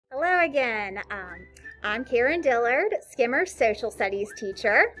again. I'm Karen Dillard, Skimmer Social Studies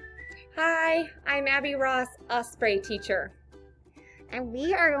teacher. Hi, I'm Abby Ross, Osprey teacher. And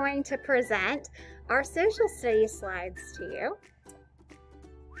we are going to present our social studies slides to you.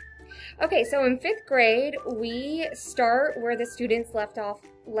 Okay, so in 5th grade, we start where the students left off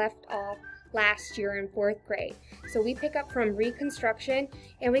last year in 4th grade. So we pick up from Reconstruction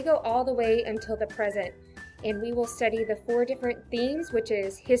and we go all the way until the present. And we will study the 4 different themes, which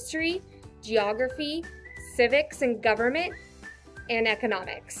is history, geography, civics and government, and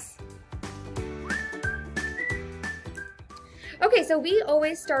economics. Okay, so we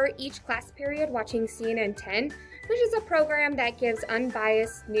always start each class period watching CNN 10, which is a program that gives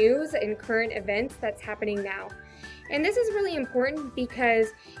unbiased news and current events that's happening now. And this is really important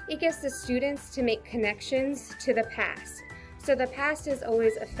because it gets the students to make connections to the past. So the past is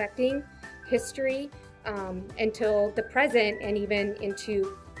always affecting history until the present and even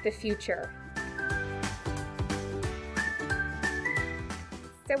into the future.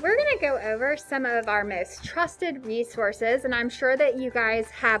 So we're going to go over some of our most trusted resources, and I'm sure that you guys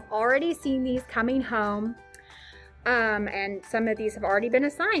have already seen these coming home, and some of these have already been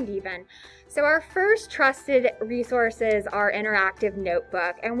assigned even. So our first trusted resource is our interactive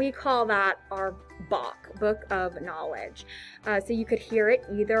notebook, and we call that our BOK, Book of Knowledge. So you could hear it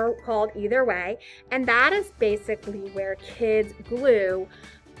called either way, and that is basically where kids glue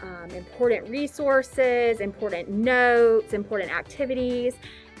important resources, important notes, important activities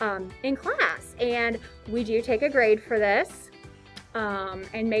in class. And we do take a grade for this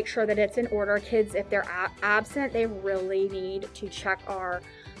and make sure that it's in order. Kids, if they're absent, they really need to check our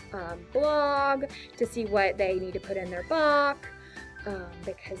blog to see what they need to put in their book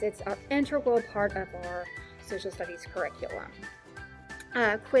because it's an integral part of our social studies curriculum.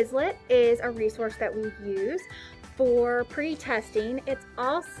 Quizlet is a resource that we use for pre-testing. It's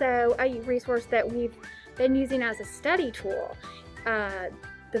also a resource that we've been using as a study tool.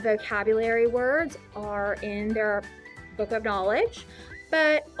 The vocabulary words are in their Book of Knowledge,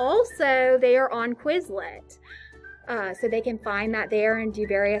 but also they are on Quizlet. So they can find that there and do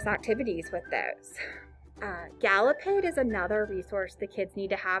various activities with those. Gallopade is another resource the kids need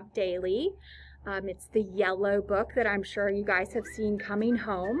to have daily. It's the yellow book that I'm sure you guys have seen coming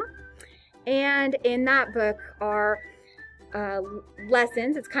home. And in that book are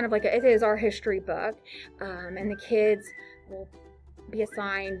lessons. It's kind of like it is our history book. And the kids will be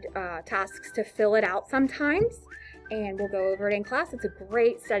assigned tasks to fill it out sometimes. And we'll go over it in class. It's a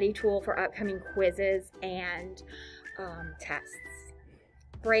great study tool for upcoming quizzes and tests.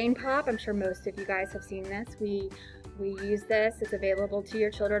 Brain Pop, I'm sure most of you guys have seen this. We use this. It's available to your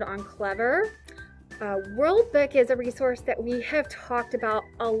children on Clever. World Book is a resource that we have talked about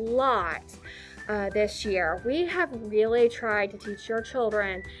a lot this year. We have really tried to teach your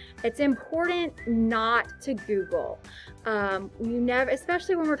children it's important not to Google. You never,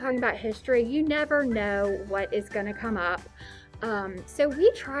 especially when we're talking about history, you never know what is going to come up. So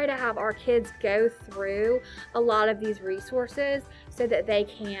we try to have our kids go through a lot of these resources so that they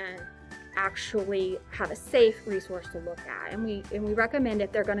can actually have a safe resource to look at. And we recommend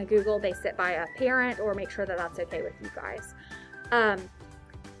if they're going to Google, they sit by a parent or make sure that that's okay with you guys.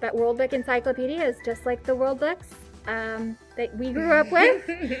 But World Book Encyclopedia is just like the World Books that we grew up with.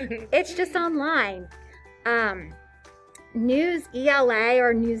 It's just online. News ELA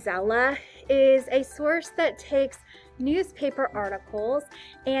or Newsella is a source that takes newspaper articles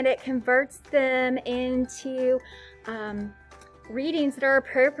and it converts them into readings that are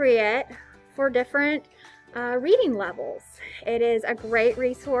appropriate for different reading levels. It is a great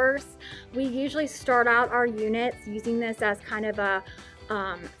resource. We usually start out our units using this as kind of a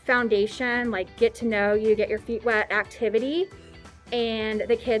foundation, like get to know you, get your feet wet activity, and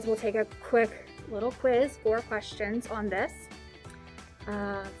the kids will take a quick little quiz, 4 questions on this.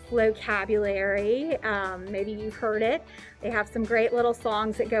 Vocabulary, maybe you've heard it. They have some great little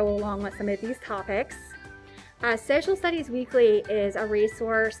songs that go along with some of these topics. Social Studies Weekly is a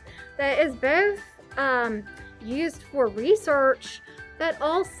resource that is both used for research, but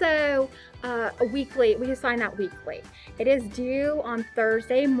also weekly. We assign that weekly. It is due on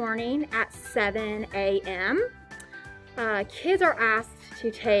Thursday morning at 7 a.m. Kids are asked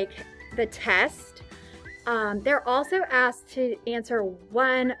to take the test. They're also asked to answer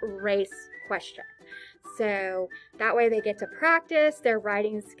 1 race question. So that way they get to practice their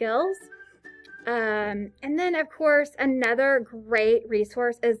writing skills. And then, of course, another great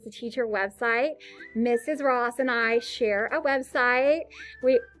resource is the teacher website. Mrs. Ross and I share a website.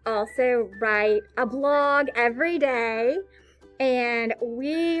 We also write a blog every day, and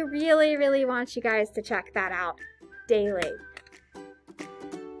we really, really want you guys to check that out daily.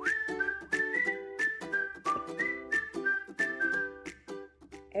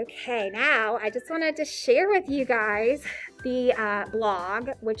 Okay, now I just wanted to share with you guys the blog,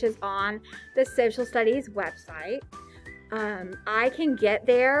 which is on the Social Studies website. I can get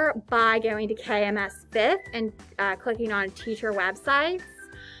there by going to KMS 5th and clicking on Teacher Websites.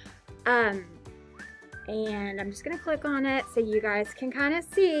 And I'm just going to click on it so you guys can kind of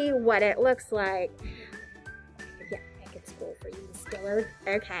see what it looks like. Yeah, make it school for you, Stillard.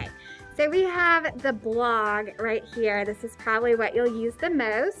 Okay, so we have the blog right here. This is probably what you'll use the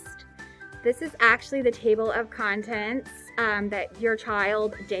most. This is actually the table of contents that your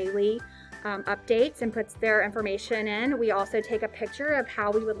child daily updates and puts their information in. We also take a picture of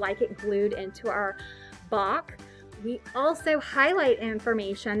how we would like it glued into our book. We also highlight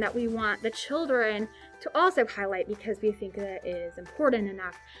information that we want the children to also highlight because we think that it is important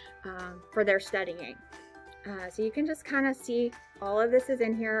enough for their studying. So you can just kind of see all of this is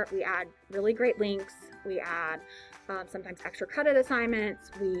in here. We add really great links. We add sometimes extra credit assignments.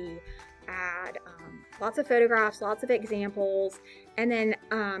 We add lots of photographs, lots of examples. And then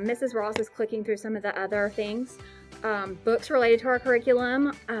Mrs. Ross is clicking through some of the other things. Books related to our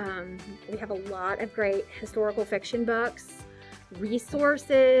curriculum. We have a lot of great historical fiction books,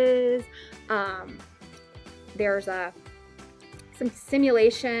 resources. There's some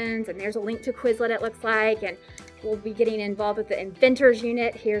simulations, and there's a link to Quizlet, it looks like, and we'll be getting involved with the inventors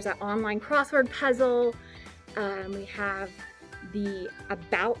unit. Here's an online crossword puzzle. We have the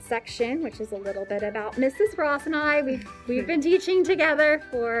about section, which is a little bit about Mrs. Ross and I. We've been teaching together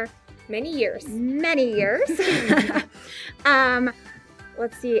for many years.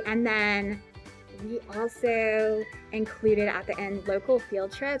 Let's see, and then we also included at the end local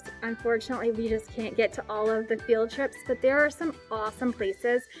field trips. Unfortunately, we just can't get to all of the field trips, but there are some awesome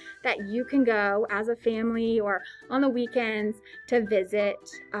places that you can go as a family or on the weekends to visit.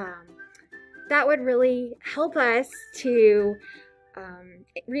 That would really help us to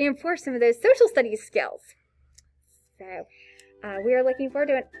reinforce some of those social studies skills. So we are looking forward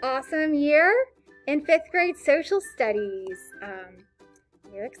to an awesome year in 5th grade social studies.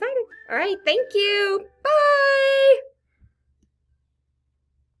 We're excited. All right, thank you. Bye.